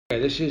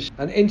This is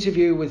an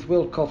interview with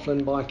Will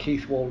Coghlan by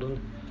Keith Waldon.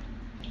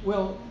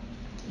 Will,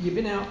 you've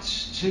been out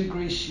to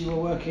Greece. You were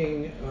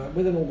working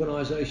with an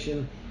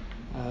organisation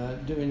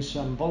doing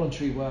some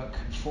voluntary work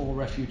for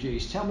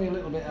refugees. Tell me a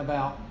little bit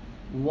about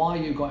why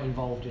you got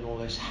involved in all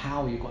this,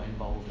 how you got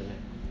involved in it,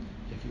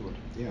 if you would.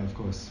 Yeah, of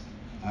course.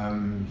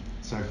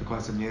 So for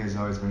quite some years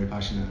I was very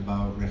passionate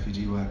about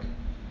refugee work,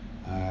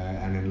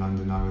 and in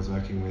London I was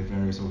working with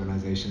various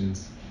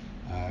organisations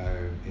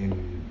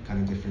in kind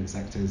of different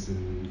sectors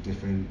and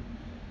different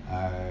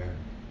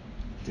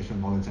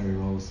voluntary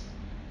roles.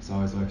 So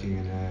I was working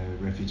in a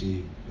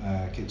refugee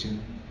kitchen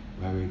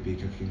where we'd be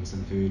cooking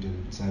some food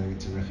and serving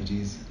it to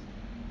refugees.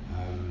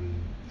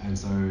 And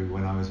so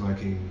when I was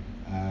working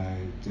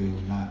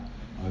doing that,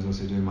 I was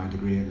also doing my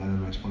degree at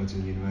London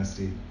Metropolitan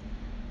University.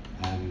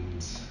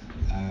 And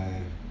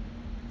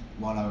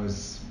while I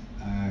was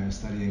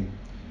studying,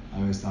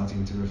 I was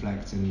starting to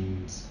reflect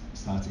and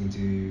starting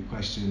to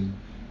question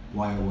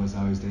why it was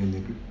I was doing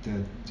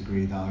the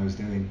degree that I was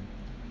doing.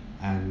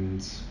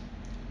 And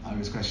I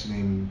was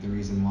questioning the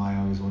reason why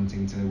I was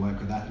wanting to work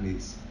with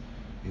athletes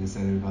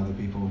instead of other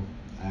people.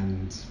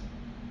 And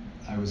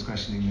I was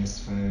questioning this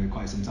for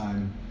quite some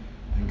time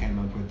and came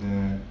up with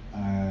the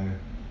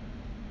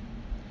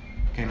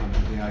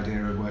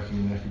idea of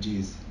working with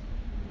refugees.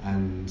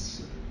 And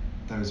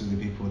those were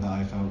the people that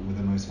I felt were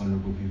the most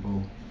vulnerable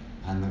people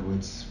and that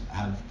would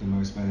have the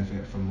most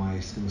benefit from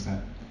my skill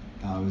set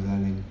that I was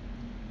learning.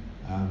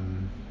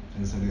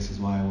 And so this is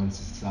why I wanted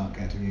to start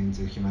getting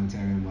into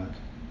humanitarian work.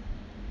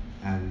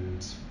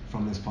 And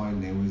from this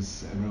point, it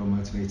was a real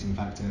motivating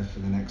factor for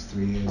the next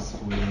 4 years.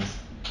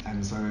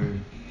 And so,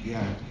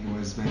 yeah, it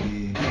was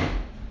maybe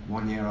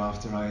 1 year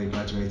after I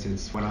graduated,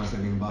 when I was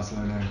living in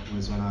Barcelona,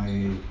 was when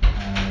I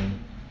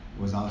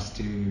was asked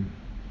to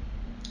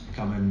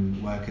come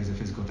and work as a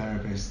physical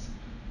therapist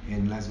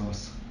in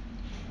Lesbos.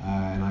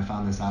 And I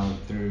found this out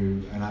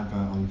through an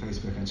advert on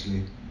Facebook,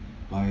 actually,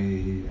 by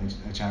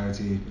a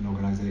charity, an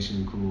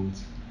organisation called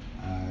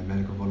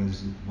Medical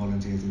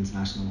Volunteers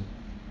International.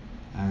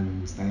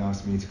 And they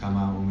asked me to come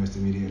out almost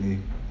immediately.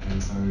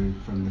 And so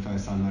from the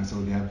first time I saw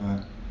the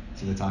advert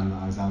to the time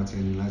that I was out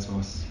in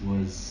Lesbos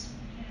was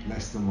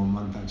less than 1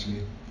 month,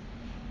 actually.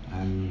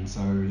 And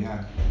so,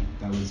 yeah,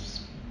 that was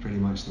pretty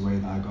much the way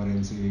that I got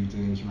into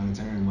doing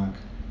humanitarian work.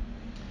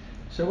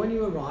 So when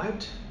you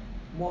arrived,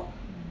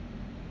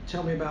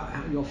 tell me about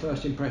your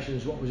first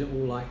impressions. What was it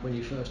all like when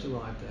you first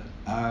arrived there?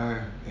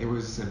 It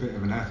was a bit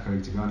of an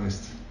earthquake, to be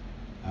honest.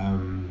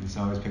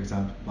 So I was picked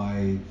up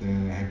by the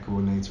head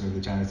coordinator of the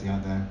charity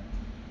out there,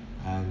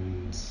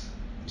 and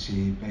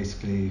she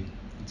basically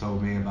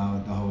told me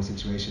about the whole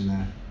situation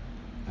there,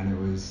 and it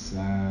was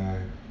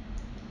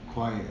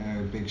quite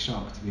a big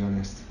shock, to be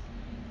honest.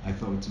 I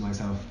thought to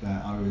myself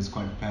that I was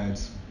quite prepared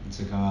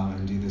to go out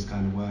and do this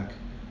kind of work,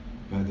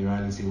 but the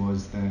reality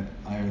was that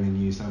I only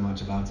knew so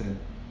much about it.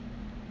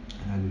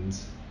 And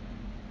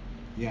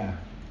yeah,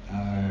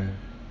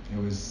 it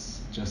was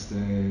just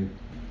a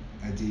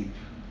deep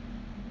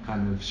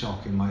kind of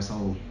shock in my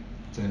soul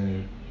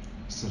to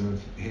sort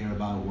of hear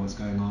about what's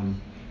going on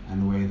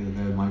and the way that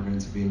the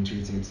migrants are being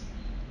treated.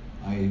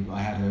 I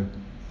had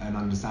an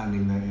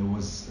understanding that it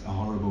was a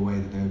horrible way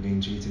that they were being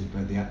treated,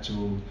 but the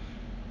actual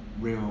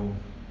real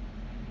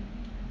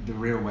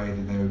way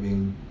that they were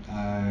being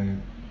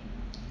kind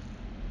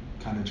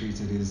of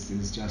treated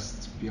is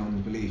just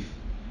beyond belief.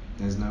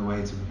 There's no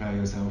way to prepare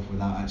yourself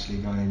without actually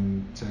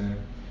going to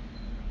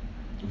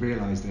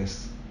realise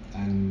this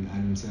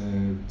and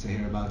to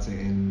hear about it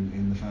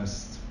in the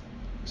first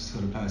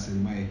sort of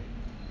person way.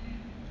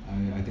 I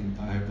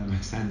hope that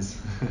makes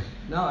sense.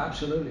 No,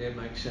 absolutely, it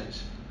makes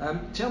sense.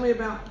 Tell me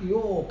about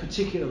your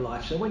particular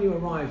life. So when you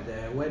arrived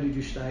there, where did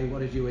you stay? What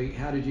did you eat?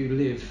 How did you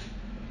live?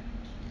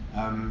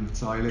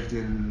 So I lived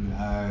in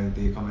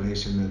the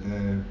accommodation that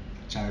the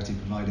charity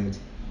provided.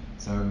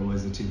 So it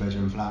was a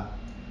 2-bedroom flat.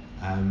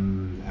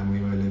 And we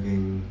were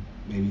living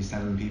maybe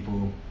 7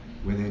 people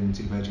within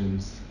 2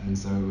 bedrooms, and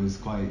so it was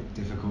quite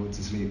difficult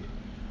to sleep.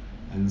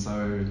 And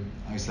so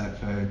I slept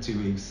for 2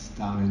 weeks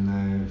down in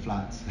the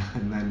flat,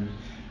 and then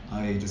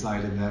I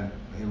decided that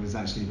it was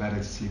actually better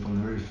to sleep on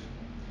the roof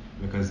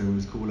because it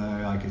was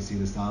cooler, I could see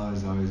the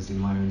stars, I was in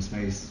my own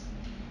space.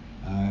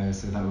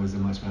 So that was a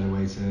much better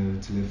way to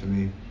live for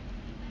me.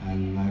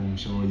 And I'm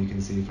sure you can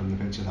see from the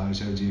picture that I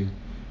showed you,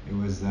 it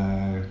was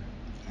a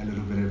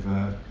little bit of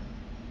a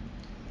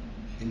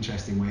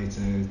interesting way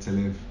to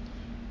live.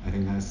 I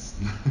think that's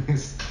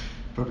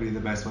probably the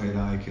best way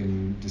that I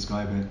can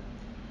describe it.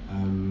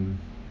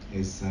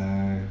 It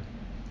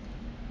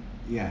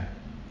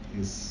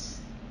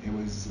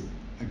was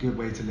a good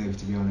way to live,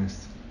 to be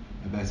honest.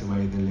 A better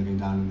way than living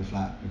down in the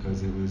flat,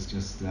 because it was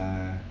just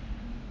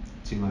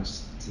too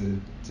much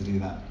to do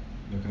that,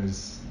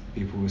 because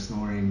people were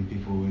snoring,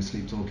 people were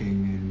sleep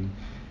talking,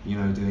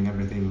 and doing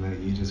everything that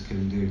you just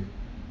couldn't do.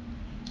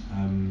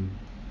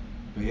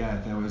 But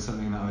yeah, there was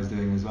something that I was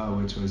doing as well,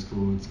 which was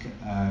called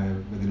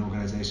with an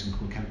organisation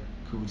called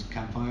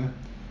Campfire,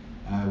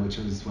 which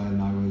was when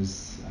I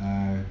was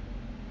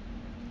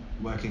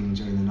working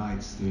during the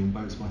nights doing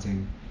boat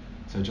spotting.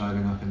 So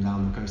driving up and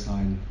down the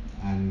coastline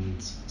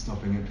and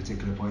stopping at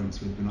particular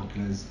points with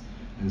binoculars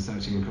and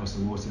searching across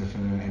the water for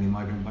any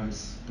migrant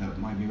boats that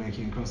might be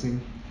making a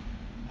crossing.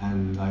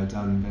 And I had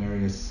done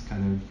various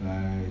kind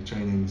of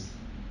trainings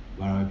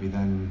where I'd be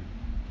then,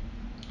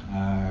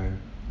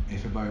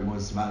 if a boat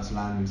was about to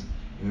land,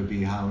 it would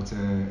be how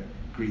to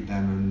greet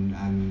them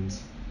and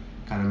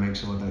kind of make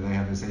sure that they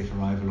have a safe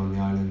arrival on the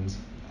island,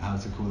 how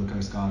to call the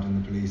Coast Guard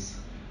and the police,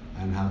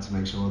 and how to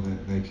make sure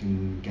that they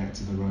can get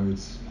to the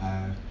roads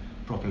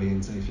properly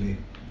and safely,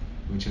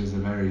 which was a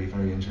very,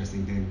 very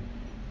interesting thing.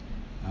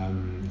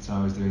 So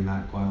I was doing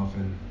that quite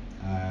often,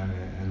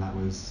 and that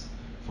was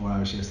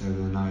 4-hour shifts over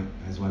the night,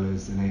 as well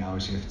as an 8-hour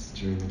shift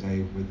during the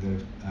day with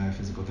the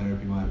physical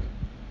therapy work.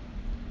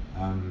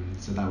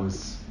 So that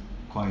was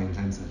quite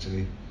intense,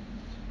 actually.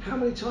 How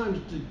many times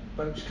did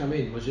boats come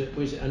in? Was it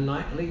a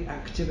nightly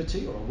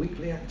activity or a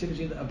weekly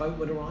activity that a boat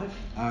would arrive?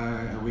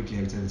 A weekly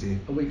activity.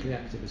 A weekly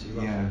activity,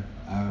 roughly. Yeah.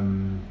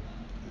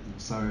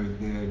 So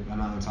the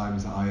amount of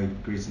times that I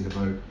greeted a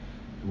boat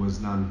was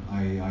none.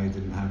 I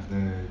didn't have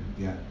the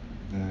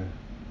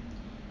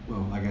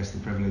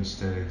privilege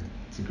to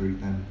greet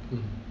them.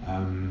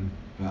 Mm-hmm.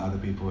 But other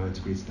people had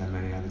greeted them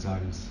many other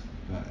times.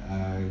 But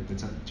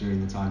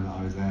during the time that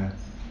I was there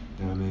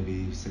were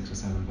maybe 6 or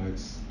 7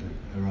 boats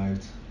that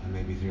arrived, and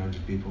maybe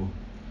 300 people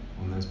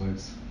on those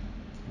boats.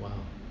 Wow,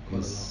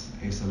 quite a lot.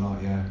 It's a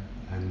lot, yeah.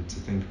 And to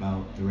think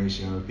about the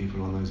ratio of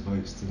people on those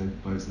boats to the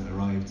boats that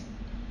arrived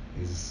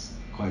is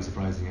quite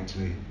surprising,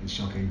 actually. It's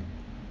shocking.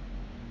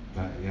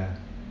 But yeah.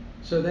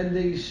 So then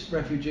these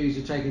refugees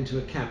are taken to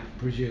a camp,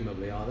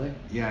 presumably, are they?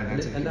 Yeah, they're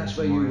taken and that's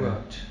to where Moria. you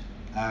worked?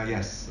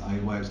 Yes, I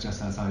worked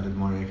just outside of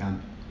Moria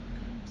camp.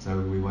 So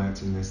we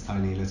worked in this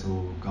tiny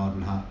little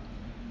garden hut,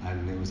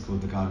 and it was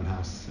called the Garden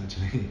House,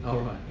 actually. Oh,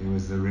 right. It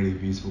was a really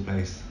beautiful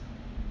place.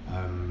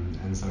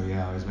 And so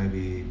yeah, I was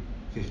maybe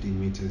 15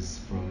 meters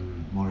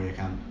from Moria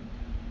camp,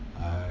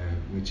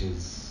 which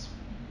is,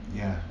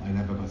 yeah, I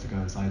never got to go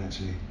inside,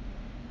 actually.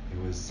 It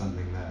was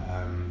something that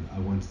I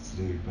wanted to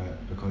do,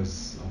 but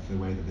because of the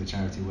way that the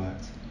charity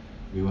worked,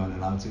 we weren't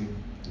allowed to.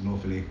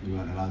 Lawfully, we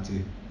weren't allowed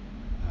to.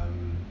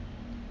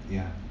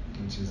 Yeah,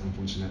 which is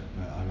unfortunate,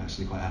 but I'm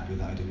actually quite happy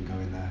that I didn't go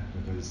in there,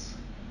 because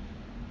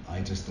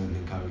I just don't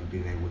think I would have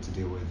been able to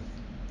deal with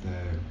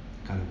the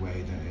kind of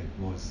way that it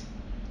was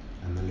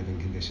and the living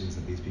conditions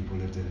that these people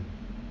lived in.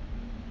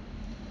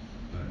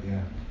 But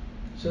yeah.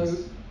 So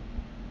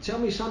tell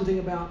me something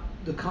about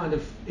the kind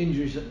of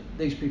injuries that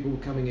these people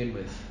were coming in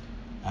with.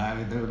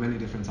 There were many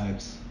different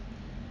types.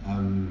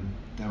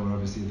 There were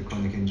obviously the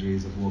chronic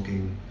injuries of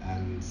walking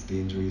and the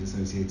injuries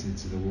associated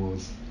to the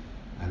wars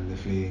and the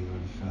fleeing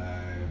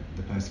of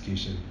the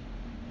persecution.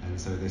 And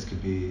so this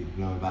could be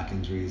lower back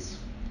injuries.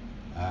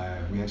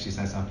 We actually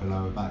set up a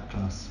lower back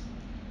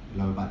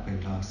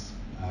pain class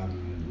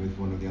with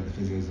one of the other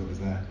physios that was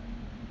there.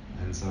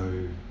 And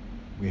so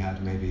we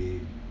had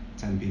maybe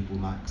 10 people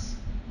max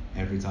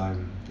every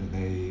time that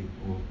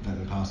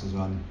the class was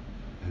run.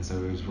 And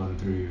so it was run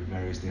through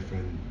various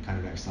different kind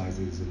of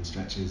exercises and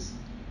stretches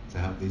to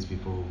help these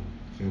people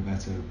feel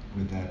better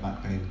with their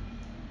back pain.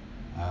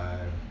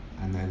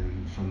 And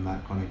then from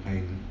that chronic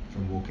pain,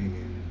 from walking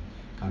and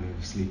kind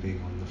of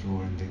sleeping on the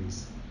floor and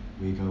things,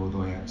 we go all the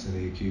way up to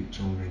the acute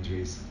trauma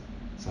injuries.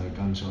 So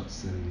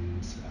gunshots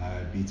and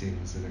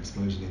beatings and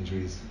explosion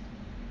injuries.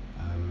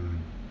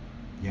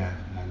 Yeah,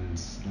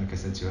 and like I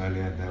said to you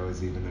earlier, there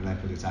was even a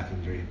leopard attack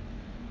injury.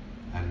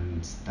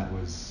 And that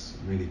was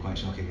really quite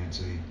shocking,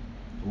 actually.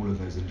 All of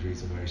those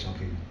injuries are very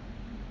shocking.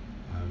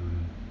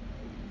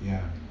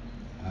 Yeah,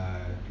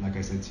 like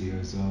I said to you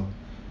as well,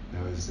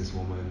 there was this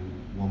one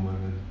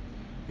woman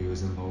who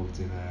was involved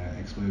in an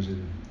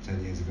explosion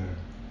 10 years ago,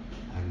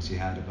 and she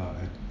had about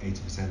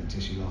 80%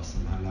 tissue loss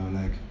on her lower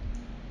leg,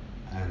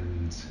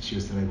 and she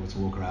was still able to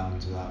walk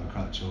around without a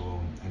crutch or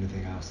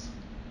anything else.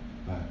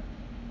 But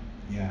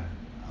yeah,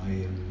 I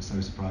am so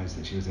surprised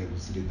that she was able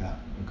to do that,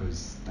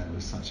 because that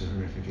was such a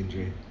horrific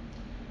injury.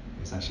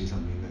 It's actually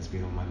something that's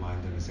been on my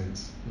mind ever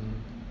since.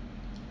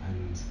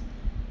 And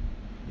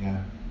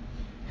yeah.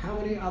 How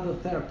many other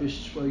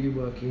therapists were you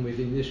working with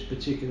in this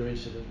particular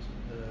incident,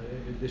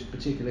 this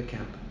particular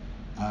camp?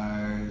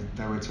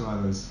 There were 2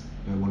 others,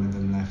 but one of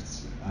them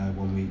left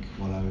 1 week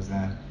while I was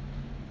there,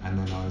 and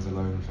then I was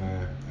alone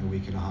for a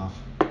week and a half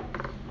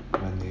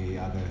when the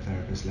other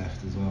therapist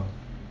left as well.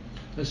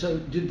 And so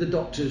did the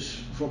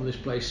doctors from this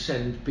place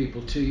send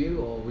people to you,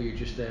 or were you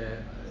just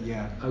there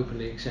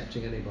openly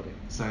accepting anybody?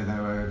 So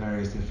there were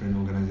various different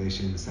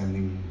organisations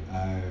sending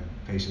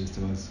patients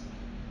to us.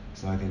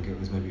 So I think it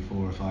was maybe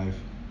 4 or 5.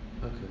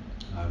 Okay.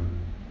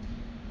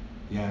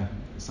 Yeah,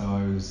 so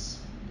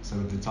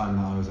at the time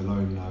that I was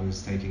alone, I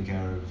was taking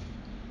care of,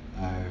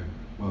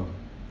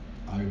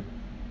 I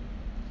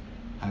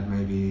had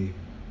maybe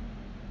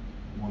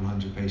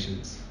 100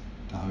 patients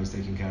that I was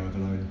taking care of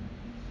alone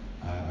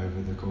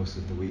over the course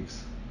of the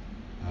weeks.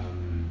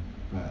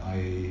 But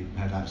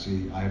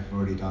I've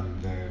already done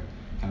the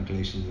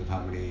calculations of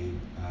how many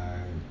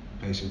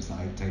patients that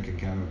I'd taken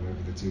care of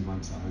over the 2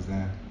 months that I was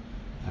there,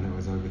 and it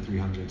was over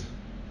 300.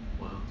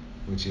 Wow.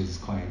 which is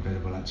quite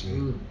incredible actually.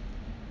 Mm.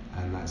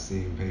 And that's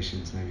seeing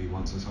patients maybe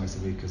once or twice a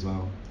week as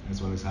well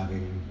as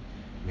having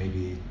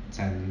maybe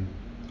 10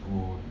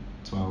 or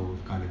 12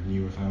 kind of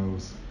new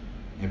referrals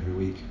every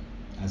week,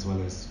 as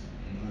well as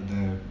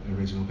the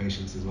original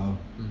patients as well.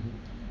 Mm-hmm.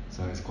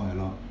 So it's quite a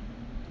lot,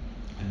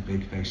 a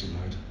big patient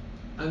load.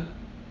 And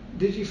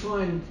did you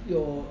find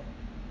your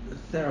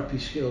therapy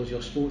skills,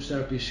 your sports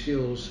therapy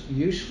skills,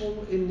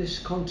 useful in this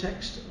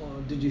context,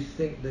 or did you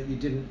think that you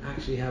didn't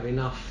actually have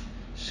enough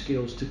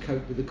skills to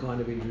cope with the kind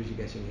of injuries you're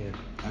getting here?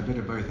 A bit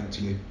of both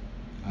actually.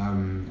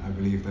 I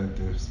believe that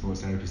the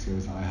sports therapy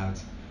skills that I had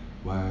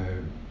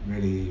were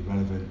really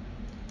relevant,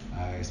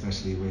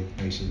 especially with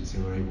patients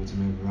who were able to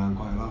move around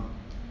quite a lot.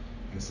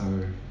 And so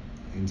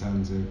in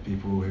terms of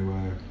people who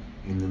were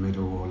in the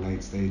middle or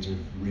late stage of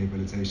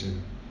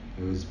rehabilitation,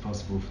 it was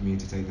possible for me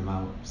to take them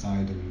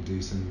outside and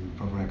do some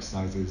proper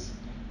exercises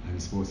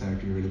and sports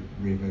therapy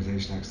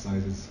rehabilitation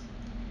exercises.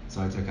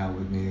 So I took out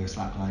with me a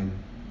slack line,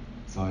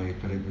 so I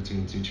put it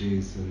between two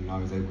trees and I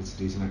was able to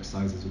do some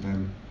exercises with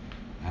them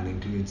and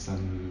include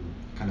some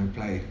kind of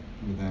play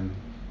with them,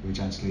 which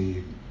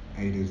actually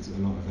aided a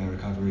lot of their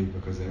recovery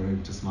because they were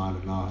able to smile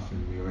and laugh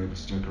and we were able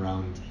to joke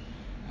around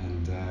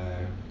and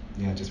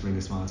just bring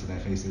a smile to their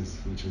faces,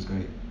 which was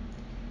great.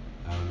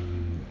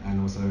 And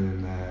also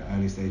in the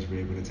early stage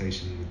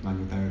rehabilitation with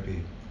manual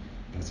therapy,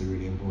 that's a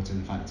really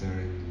important factor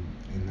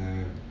in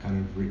the kind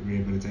of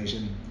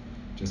rehabilitation,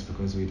 just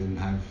because we didn't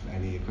have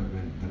any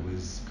equipment that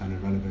was kind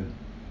of relevant.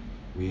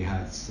 We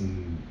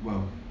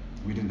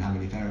didn't have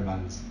any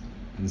TheraBands,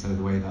 and so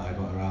the way that I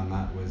got around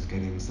that was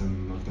getting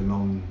some of the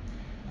long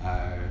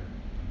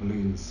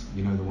balloons,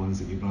 the ones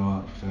that you blow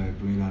up for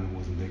balloon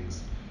animals and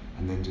things,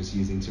 and then just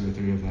using 2 or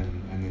 3 of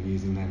them and then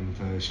using them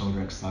for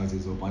shoulder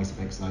exercises or bicep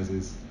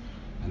exercises,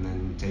 and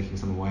then taking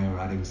some away or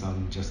adding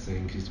some just to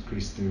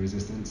increase the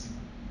resistance.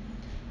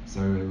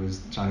 So it was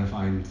trying to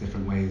find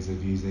different ways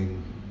of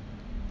using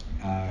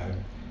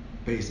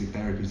basic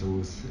therapy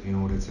tools in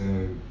order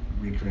to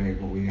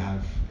recreate what we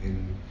have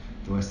in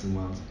the Western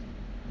world,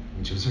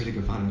 which was really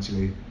good fun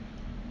actually.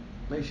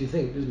 Makes you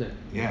think, doesn't it?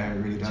 Yeah, it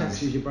really does.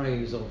 Taxes your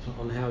brains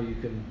on how you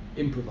can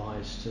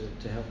improvise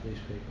to help these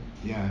people.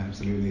 Yeah,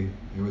 absolutely.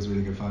 It was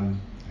really good fun.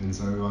 And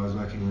so I was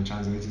working with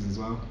translators as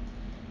well,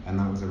 and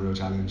that was a real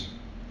challenge.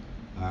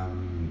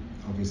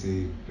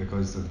 Obviously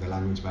because of the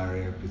language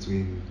barrier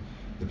between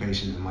the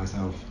patient and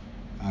myself,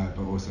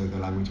 but also the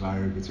language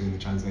barrier between the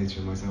translator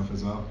and myself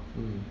as well.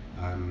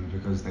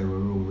 Because they were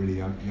all really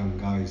young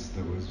guys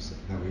that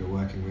we were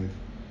working with,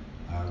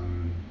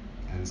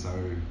 and so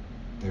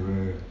they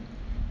were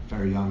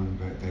very young,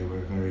 but they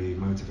were very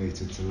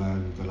motivated to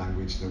learn the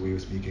language that we were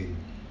speaking,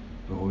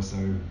 but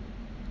also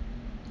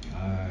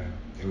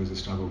it was a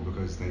struggle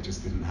because they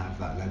just didn't have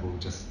that level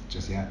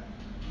just yet.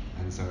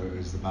 And so it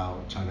was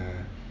about trying to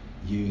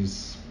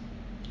use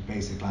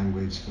basic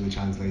language for the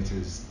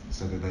translators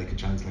so that they could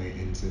translate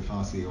into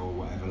Farsi or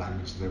whatever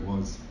language that it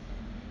was.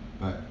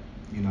 But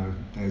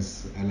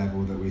there's a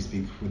level that we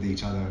speak with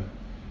each other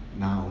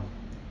now,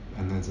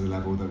 and there's a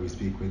level that we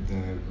speak with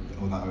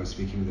or that I was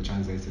speaking with the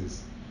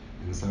translators,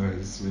 and so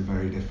it's a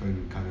very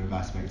different kind of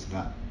aspect to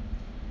that.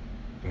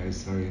 But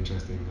it's very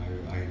interesting.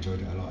 I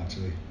enjoyed it a lot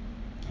actually.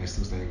 I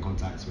still stay in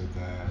contact with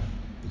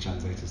the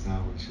translators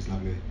now, which is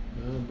lovely.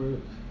 Oh,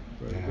 brilliant.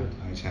 Very good.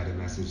 I actually had a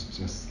message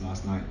just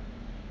last night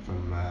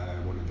from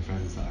one of the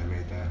friends that I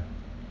made there,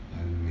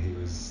 and he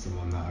was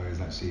someone that I was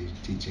actually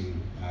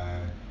teaching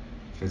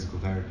physical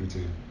therapy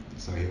to.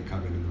 So he would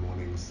come in the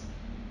mornings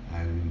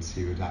and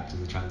he would act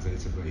as a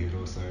translator, but he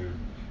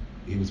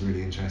was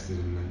really interested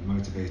and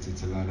motivated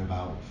to learn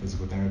about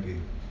physical therapy.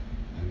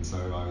 And so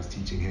I was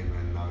teaching him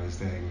and I was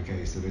saying,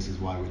 okay, so this is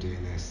why we're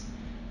doing this,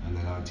 and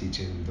then I would teach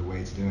him the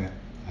way to do it,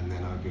 and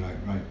then I'd be like,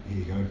 right, here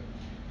you go,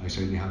 I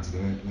showed you how to do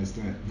it, let's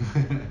do it.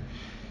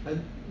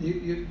 And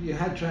you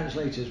had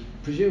translators.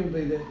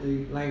 Presumably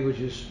the language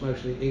is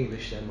mostly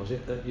English then, was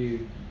it? That the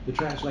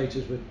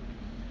translators would.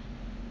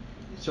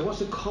 So what's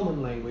the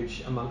common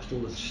language amongst all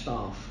the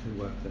staff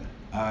who work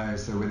there?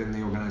 So within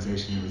the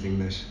organisation it was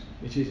English.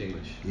 It is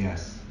English?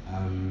 Yes,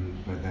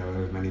 but there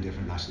were many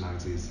different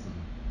nationalities,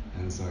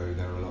 and so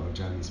there were a lot of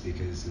German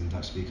speakers and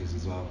Dutch speakers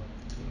as well,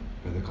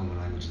 but the common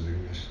language is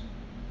English.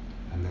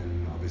 And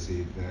then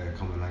obviously the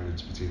common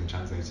language between the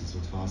translators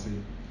was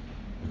Farsi,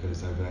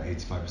 because over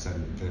 85%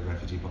 of the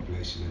refugee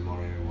population in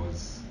Moria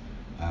was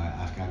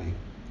Afghani.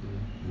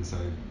 And so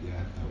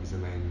that was the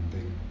main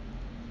thing.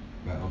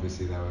 But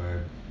obviously there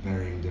were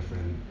varying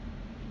different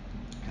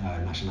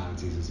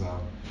nationalities as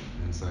well,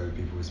 and so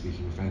people were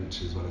speaking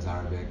French as well as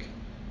Arabic,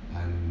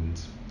 and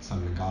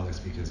some Lingala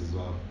speakers as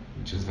well,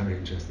 which was very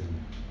interesting.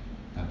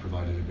 That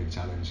provided a big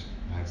challenge.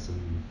 I had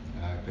some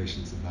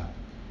patients of that,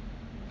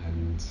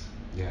 and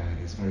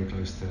it's very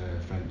close to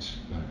French,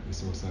 but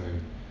it's also,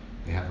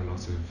 they have a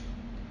lot of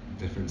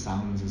different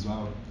sounds as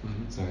well.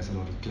 So it's a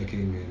lot of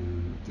clicking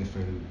and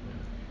different.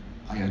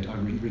 I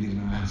really don't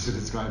know how to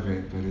describe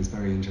it, but it's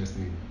very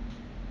interesting.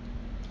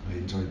 I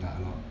enjoyed that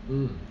a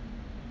lot.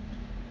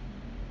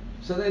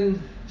 So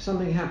then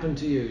something happened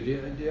to you.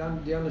 Do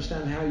you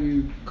understand how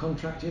you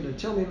contracted? And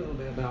tell me a little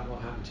bit about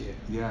what happened to you.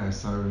 Yeah,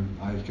 so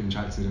I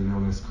contracted an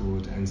illness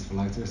called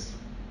encephalitis,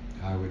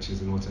 which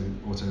is an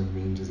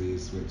autoimmune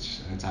disease which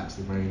attacks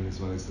the brain as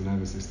well as the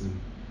nervous system.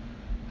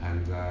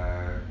 And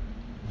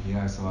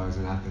so I was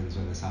in Athens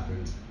when this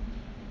happened,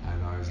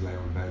 and I was lay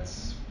on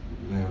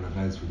the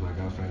beds with my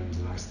girlfriend,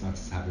 and I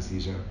started to have a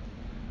seizure.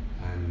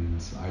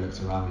 And I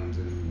looked around,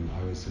 and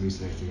I was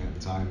hallucinating at the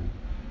time,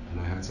 and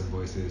I heard some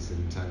voices,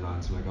 and turned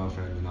around to my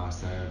girlfriend and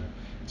asked her,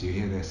 "Do you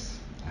hear this?"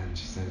 And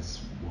she says,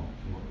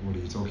 "What are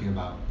you talking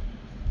about?"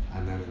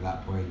 And then at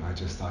that point I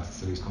just started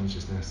to lose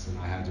consciousness, and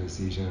I had a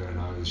seizure, and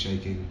I was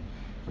shaking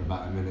for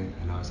about a minute,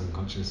 and I was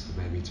unconscious for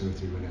maybe 2 or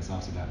 3 minutes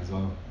after that as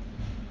well.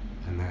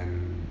 And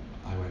then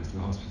I went to the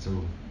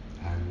hospital,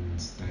 and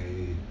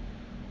they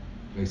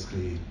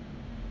basically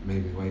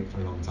made me wait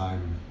for a long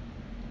time,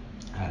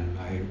 and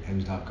I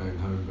ended up going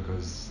home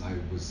because I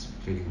was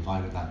feeling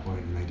fine at that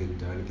point, and they didn't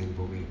do anything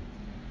for me.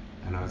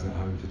 And I was at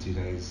home for 2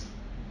 days,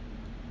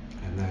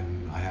 and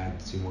then I had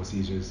 2 more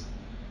seizures,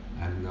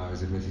 and I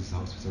was admitted to the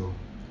hospital.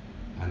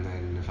 And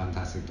then a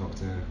fantastic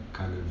doctor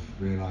kind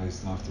of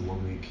realised after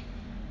 1 week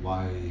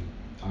why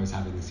I was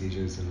having the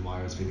seizures and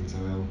why I was feeling so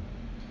ill,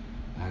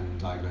 and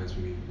diagnosed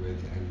me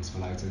with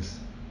encephalitis.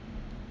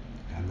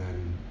 And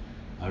then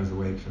I was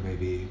awake for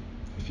maybe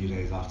a few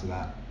days after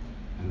that,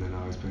 and then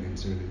I was put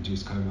into an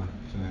induced coma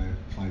for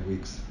 5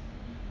 weeks.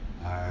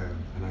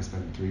 And I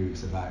spent 3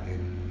 weeks of that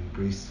in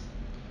Greece,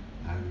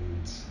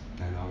 and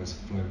then I was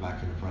flown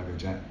back in a private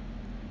jet,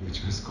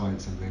 which was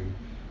quite something.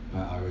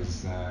 But I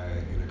was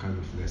in a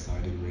coma for this, so I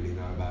didn't really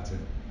know about it.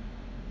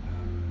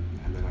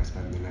 And then I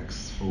spent the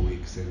next 4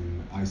 weeks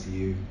in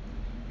ICU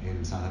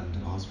in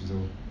Southampton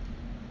Hospital,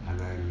 and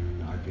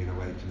then I've been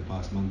awake for the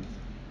past month,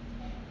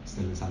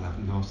 still in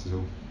Southampton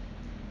Hospital,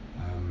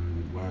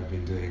 where I've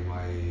been doing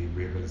my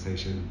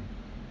rehabilitation.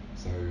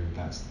 So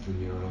that's the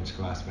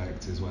neurological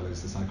aspect as well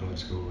as the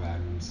psychological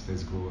and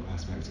physical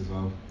aspect as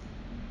well.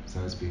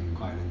 So it's been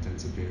quite an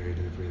intensive period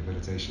of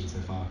rehabilitation so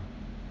far.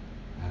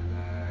 And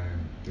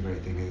the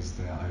great thing is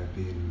that I've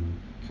been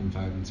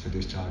confirmed for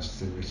discharge to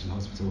St Richard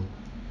Hospital,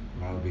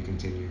 where I'll be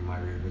continuing my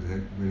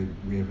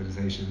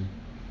rehabilitation.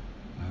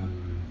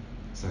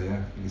 So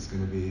yeah, it's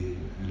going to be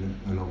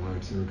a long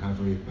road to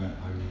recovery, but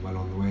I'm well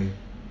on the way.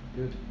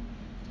 Good.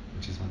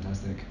 Which is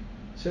fantastic.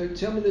 So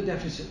tell me the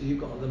deficit that you've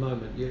got at the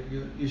moment.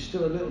 You're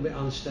still a little bit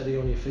unsteady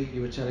on your feet,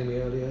 you were telling me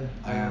earlier.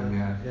 I am,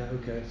 yeah. Yeah,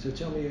 okay. So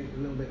tell me a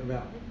little bit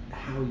about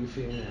how you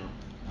feel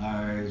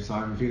now. So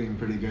I'm feeling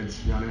pretty good,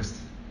 to be honest.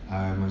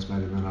 Much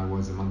better than I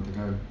was a month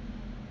ago.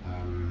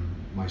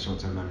 My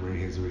short-term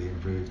memory has really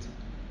improved,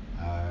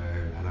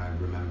 and I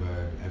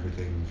remember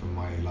everything from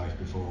my life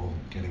before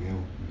getting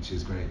ill, which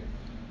is great.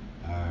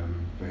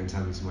 But in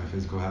terms of my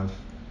physical health,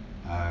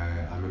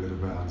 I'm a little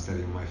bit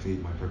unsteady on my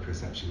feet. My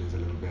proprioception is a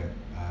little bit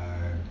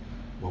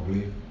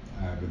wobbly,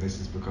 but this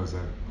is because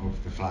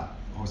of the flat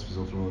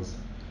hospital floors.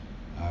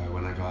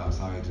 When I go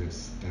outside,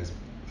 there's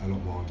a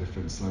lot more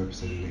different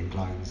slopes and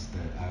inclines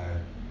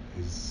that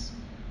is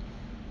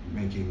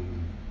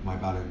making my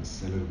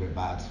balance a little bit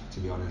bad, to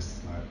be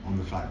honest. Like, on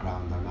the flat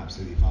ground I'm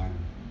absolutely fine,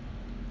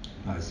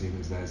 but as soon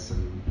as there's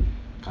some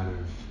kind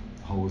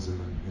of holes in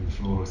the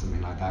floor or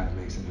something like that, it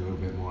makes it a little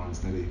bit more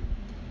unsteady.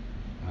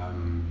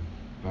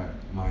 But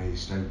my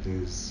strength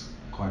is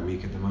quite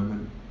weak at the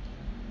moment.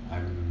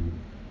 I'm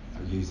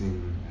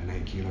using an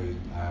 8 kilo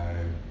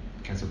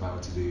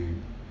kettlebell to do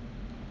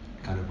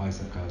kind of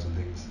bicep curls and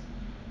things.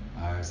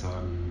 So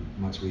I'm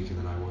much weaker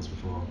than I was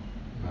before,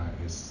 but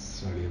it's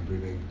slowly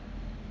improving.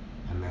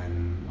 And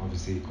then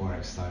obviously core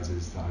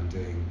exercises that I'm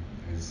doing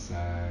is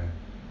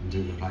I'm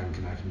doing the plank,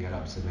 and I can get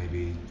up to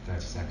maybe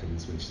 30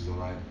 seconds, which is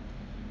alright.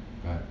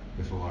 But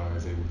before I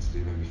was able to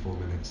do maybe 4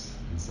 minutes,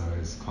 and so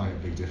it's quite a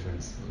big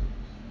difference.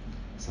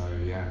 So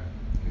yeah,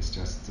 it's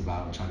just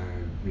about trying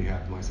to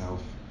rehab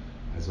myself,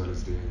 as well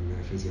as doing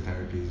the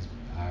physiotherapy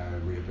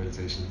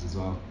rehabilitations as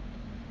well.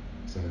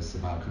 So it's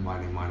about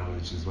combining my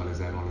knowledge as well as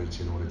their knowledge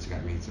in order to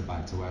get me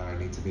back to where I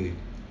need to be,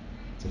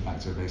 back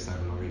to a base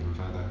level or even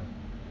further.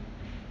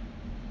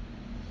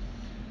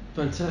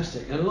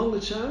 Fantastic. And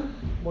longer term,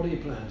 what are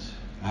your plans?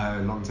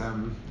 Long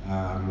term,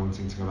 I'm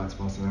wanting to go back to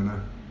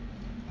Barcelona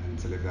and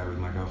to live there with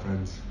my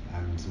girlfriend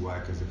and to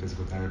work as a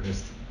physical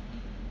therapist.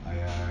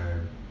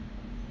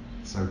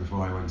 So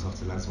before I went off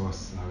to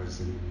Lesbos, I was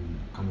in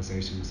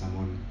conversation with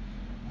someone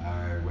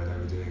where they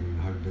were doing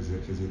home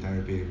visit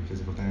physiotherapy and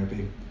physical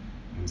therapy,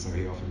 and so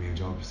he offered me a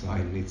job, so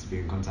I need to be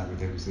in contact with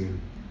him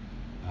soon.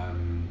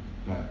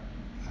 But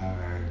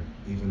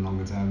even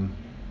longer term,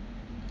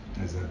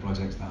 there's a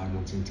project that I'm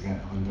wanting to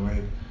get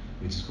underway,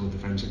 which is called the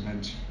Friendship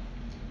Bench,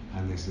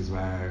 and this is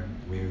where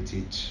we would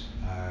teach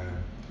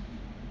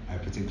a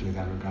particular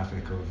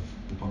demographic of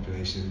the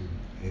population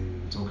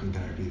in talking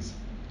therapies.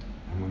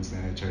 And once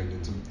they're trained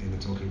in the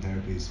talking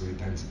therapies, we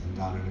then sit them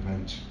down on a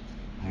bench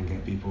and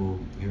get people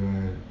who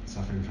are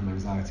suffering from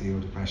anxiety or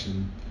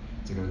depression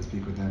to go and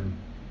speak with them.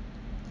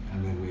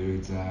 And then we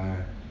would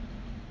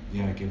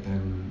give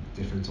them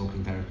different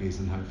talking therapies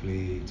and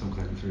hopefully talk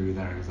them through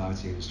their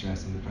anxiety and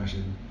stress and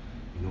depression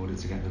in order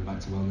to get them back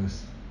to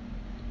wellness.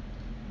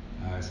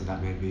 So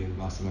that may be in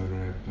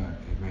Barcelona, but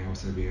it may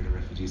also be in a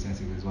refugee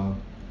setting as well.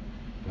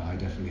 But I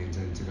definitely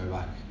intend to go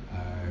back,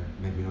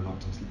 maybe not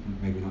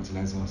to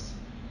Lesbos,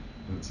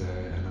 but to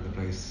another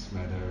place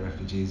where there are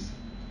refugees,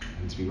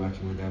 and to be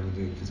working with them and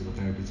doing physical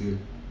therapy too.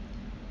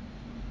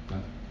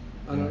 But,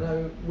 and I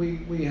know we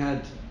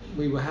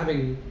were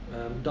having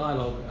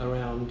dialogue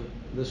around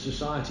the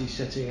society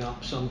setting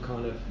up some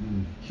kind of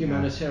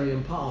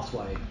humanitarian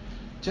pathway.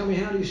 Tell me,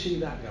 how do you see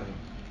that going?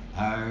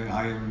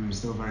 I am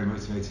still very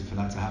motivated for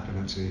that to happen,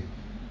 actually.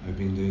 I've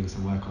been doing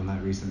some work on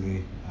that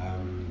recently.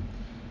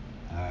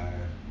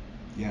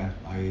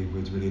 I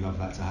would really love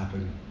that to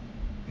happen.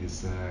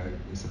 It's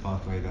a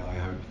pathway that I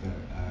hope that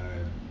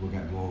will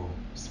get more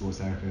sports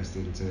therapists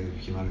into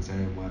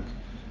humanitarian work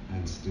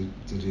and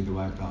to do the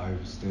work that I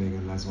was doing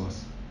in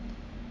Lesbos.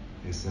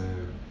 It's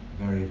a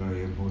very,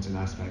 very important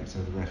aspect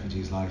of the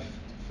refugee's life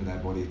for their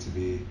body to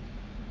be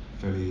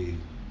fully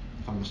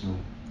functional,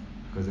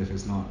 because if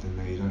it's not, then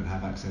they don't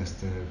have access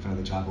to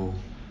further travel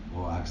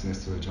or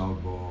access to a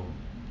job or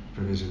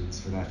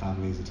provisions for their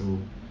families at all.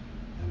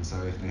 And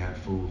so if they have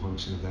full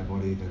function of their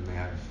body, then they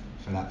have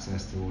full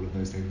access to all of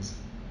those things.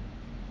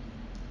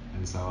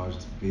 And so I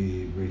would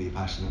be really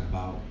passionate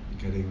about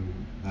getting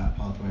that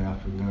pathway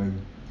up and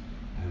going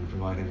and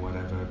providing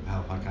whatever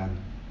help I can.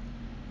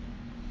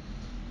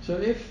 So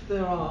if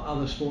there are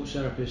other sports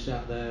therapists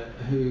out there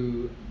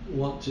who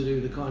want to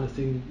do the kind of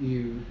thing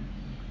you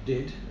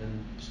did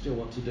and still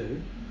want to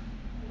do,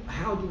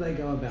 how do they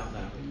go about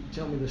that?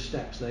 Tell me the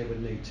steps they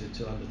would need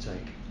to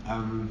undertake.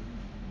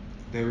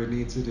 They would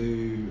need to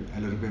do a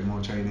little bit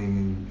more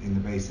training in the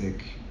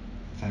basic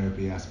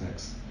therapy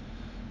aspects,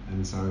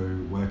 and so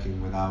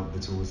working without the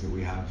tools that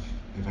we have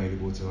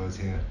available to us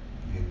here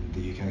in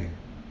the UK.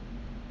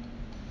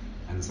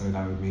 And so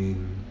that would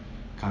mean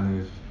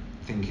kind of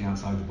thinking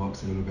outside the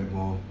box a little bit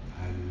more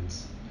and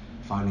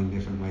finding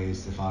different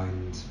ways to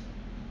find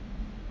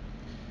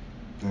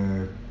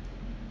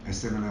a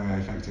similar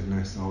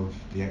effectiveness of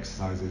the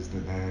exercises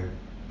that they're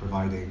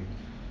providing,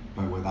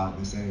 but without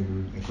the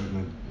same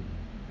equipment.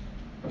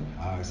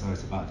 So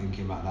it's about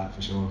thinking about that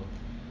for sure,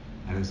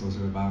 and it's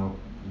also about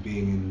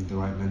being in the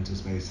right mental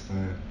space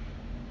for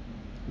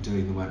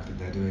doing the work that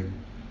they're doing,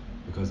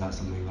 because that's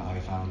something that I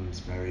found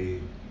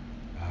very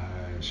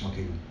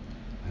shocking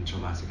and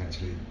traumatic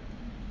actually.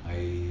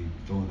 I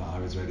thought that I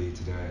was ready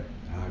to do it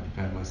and I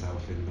prepared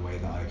myself in the way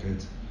that I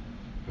could,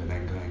 but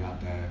then going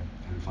out there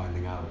and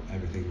finding out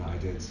everything that I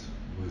did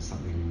was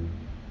something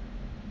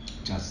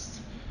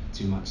just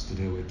too much to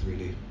deal with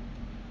really.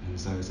 And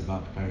so it's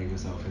about preparing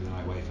yourself in the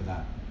right way for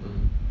that.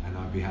 And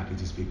I'd be happy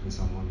to speak with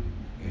someone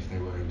if they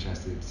were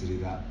interested to do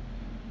that,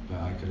 but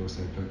I could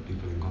also put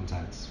people in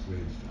contact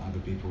with other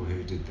people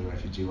who did the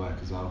refugee work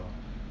as well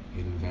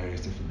in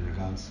various different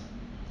regards.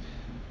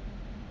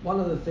 One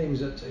of the things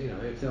that,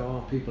 if there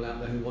are people out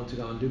there who want to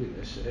go and do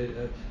this,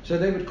 so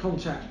they would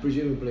contact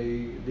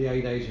presumably the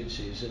aid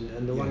agencies,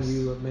 and the one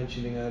you were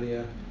mentioning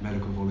earlier,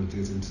 Medical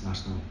Volunteers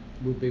International,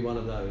 would be one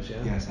of those,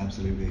 yeah? Yes,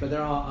 absolutely. But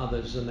there are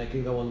others, and they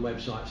can go on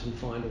websites and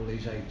find all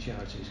these aid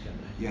charities, can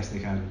they? Yes, they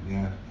can,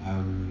 yeah.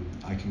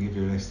 I can give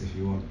you a list if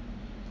you want.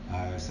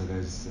 So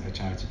there's a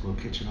charity called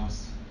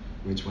Kitchenos,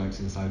 which works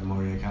inside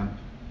Moria camp.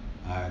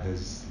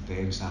 There's the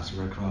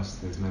International Red Cross,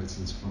 there's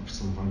Médecins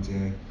Sans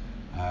Frontières,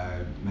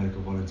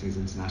 Medical Volunteers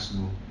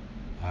International,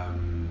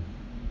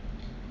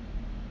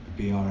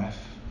 BRF,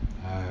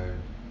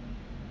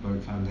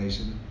 Boat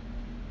Foundation.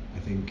 I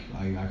think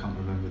I can't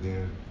remember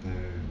the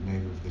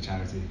name of the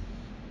charity,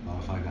 but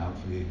I'll find it out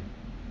for you.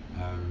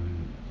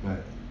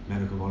 But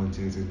Medical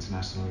Volunteers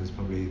International is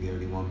probably the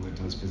only one that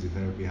does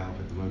physiotherapy help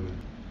at the moment.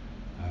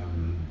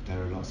 There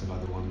are lots of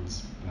other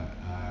ones, but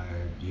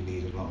you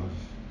need a lot of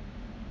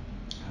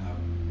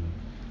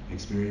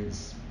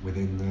experience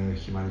within the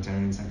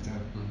humanitarian sector.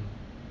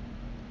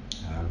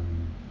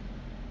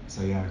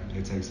 So yeah,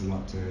 it takes a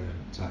lot to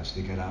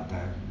actually get out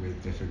there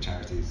with different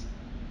charities.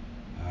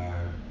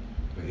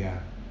 But yeah,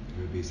 it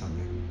would be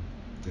something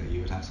that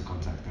you would have to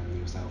contact them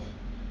yourself.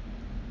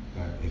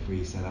 But if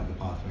we set up the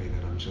pathway,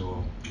 then I'm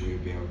sure we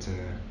would be able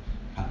to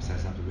perhaps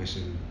set up a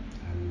mission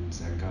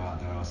and go out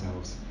there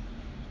ourselves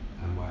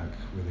and work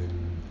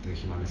within the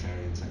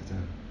humanitarian sector.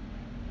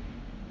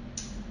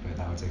 But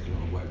that would take a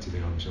lot of work to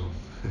do, I'm sure.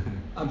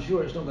 I'm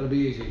sure it's not going to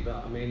be easy,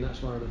 but I mean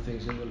that's one of the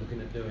things that we're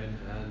looking at doing,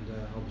 and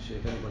obviously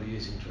if anybody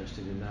is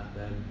interested in that,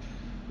 then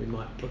we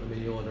might put them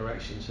in your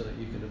direction so that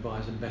you can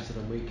advise them better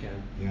than we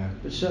can. Yeah.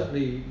 But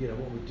certainly,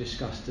 what we've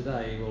discussed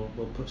today,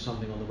 we'll put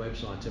something on the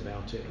website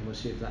about it, and we'll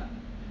see if that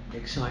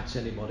excites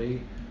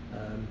anybody.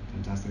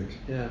 Fantastic.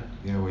 Yeah.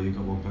 Yeah, well, you've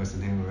got one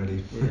person here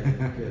already.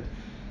 Yeah, good.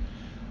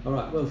 All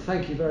right, well,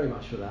 thank you very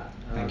much for that.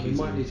 We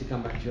might need to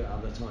come back to you at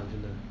other times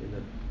in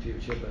the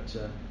future, but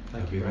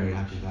thank you very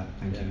much. I'd be very happy with that.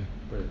 Thank you.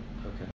 Brilliant. Okay.